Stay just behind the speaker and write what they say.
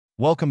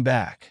Welcome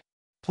back.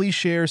 Please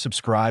share,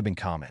 subscribe, and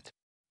comment.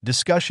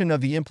 Discussion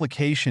of the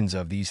implications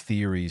of these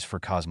theories for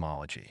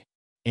cosmology.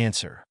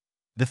 Answer.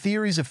 The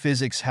theories of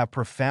physics have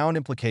profound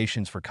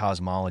implications for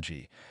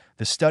cosmology,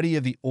 the study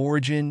of the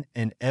origin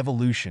and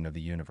evolution of the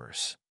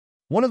universe.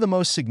 One of the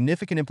most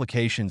significant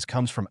implications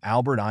comes from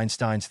Albert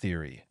Einstein's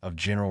theory of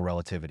general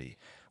relativity,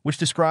 which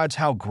describes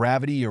how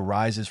gravity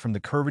arises from the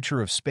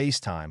curvature of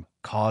spacetime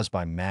caused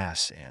by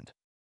mass and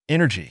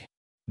energy.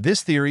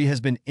 This theory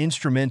has been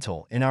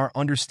instrumental in our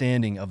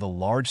understanding of the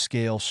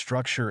large-scale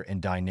structure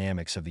and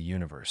dynamics of the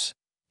universe,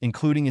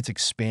 including its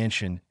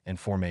expansion and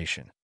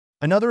formation.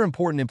 Another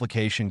important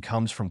implication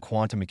comes from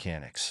quantum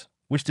mechanics,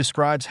 which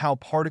describes how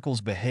particles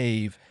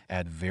behave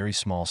at very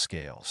small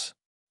scales.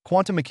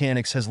 Quantum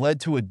mechanics has led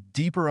to a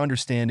deeper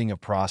understanding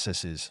of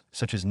processes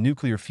such as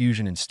nuclear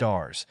fusion in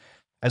stars,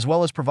 as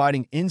well as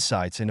providing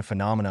insights into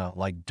phenomena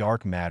like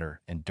dark matter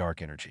and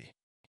dark energy.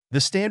 The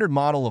standard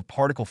model of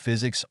particle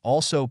physics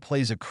also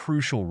plays a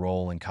crucial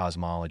role in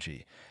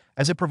cosmology,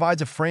 as it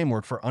provides a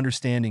framework for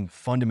understanding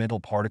fundamental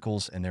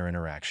particles and their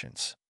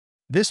interactions.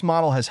 This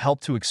model has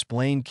helped to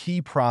explain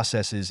key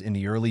processes in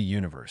the early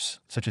universe,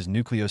 such as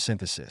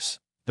nucleosynthesis,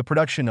 the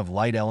production of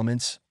light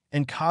elements,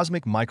 and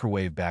cosmic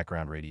microwave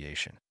background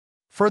radiation.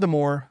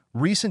 Furthermore,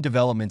 recent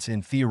developments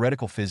in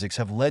theoretical physics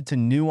have led to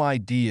new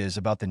ideas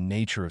about the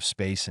nature of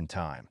space and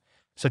time,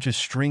 such as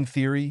string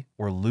theory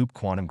or loop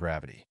quantum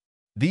gravity.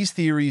 These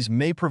theories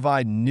may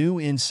provide new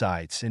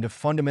insights into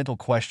fundamental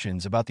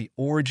questions about the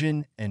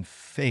origin and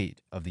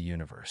fate of the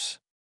universe.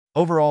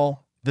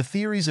 Overall, the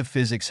theories of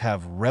physics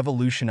have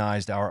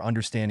revolutionized our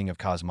understanding of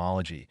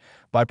cosmology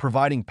by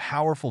providing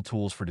powerful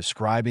tools for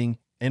describing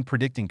and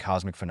predicting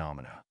cosmic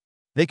phenomena.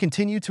 They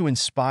continue to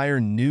inspire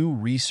new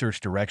research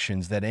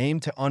directions that aim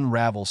to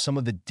unravel some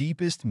of the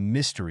deepest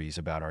mysteries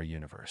about our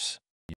universe.